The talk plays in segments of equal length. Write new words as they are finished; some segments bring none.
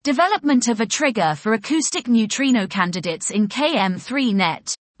Development of a trigger for acoustic neutrino candidates in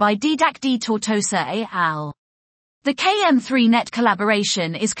KM3NeT, by Didac D. Tortosa et al. The KM3NeT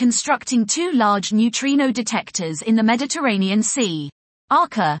collaboration is constructing two large neutrino detectors in the Mediterranean Sea.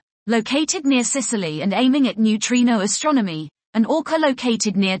 ARCA, located near Sicily and aiming at neutrino astronomy, and ORCA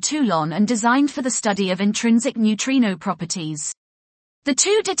located near Toulon and designed for the study of intrinsic neutrino properties. The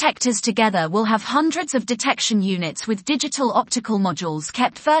two detectors together will have hundreds of detection units with digital optical modules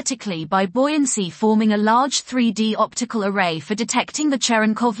kept vertically by buoyancy, forming a large 3D optical array for detecting the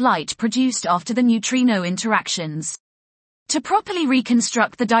Cherenkov light produced after the neutrino interactions. To properly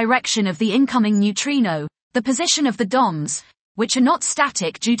reconstruct the direction of the incoming neutrino, the position of the DOMs, which are not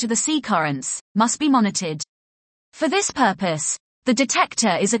static due to the sea currents, must be monitored. For this purpose, the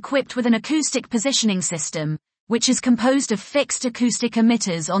detector is equipped with an acoustic positioning system, which is composed of fixed acoustic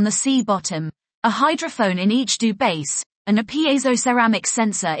emitters on the sea bottom, a hydrophone in each DO base, and a piezoceramic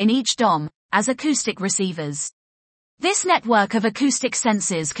sensor in each DOM, as acoustic receivers. This network of acoustic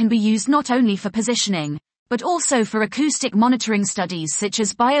sensors can be used not only for positioning, but also for acoustic monitoring studies such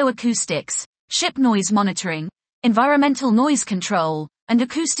as bioacoustics, ship noise monitoring, environmental noise control, and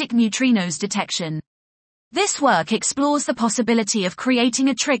acoustic neutrinos detection. This work explores the possibility of creating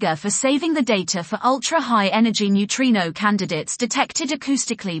a trigger for saving the data for ultra-high energy neutrino candidates detected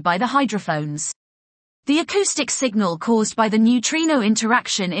acoustically by the hydrophones. The acoustic signal caused by the neutrino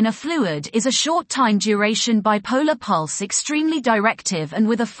interaction in a fluid is a short time duration bipolar pulse, extremely directive and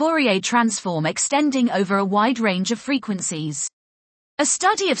with a Fourier transform extending over a wide range of frequencies. A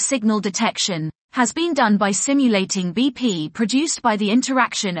study of signal detection has been done by simulating BP produced by the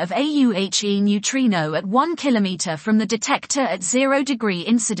interaction of AUHE neutrino at 1 km from the detector at 0 degree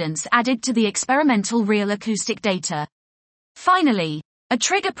incidence added to the experimental real acoustic data. Finally, a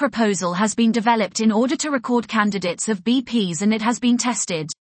trigger proposal has been developed in order to record candidates of BPs, and it has been tested.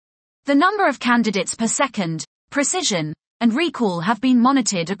 The number of candidates per second, precision, and recall have been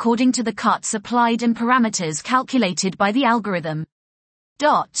monitored according to the cuts applied and parameters calculated by the algorithm.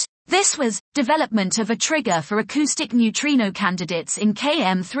 This was development of a trigger for acoustic neutrino candidates in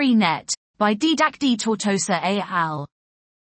KM3NeT by Didac D. Tortosa et al.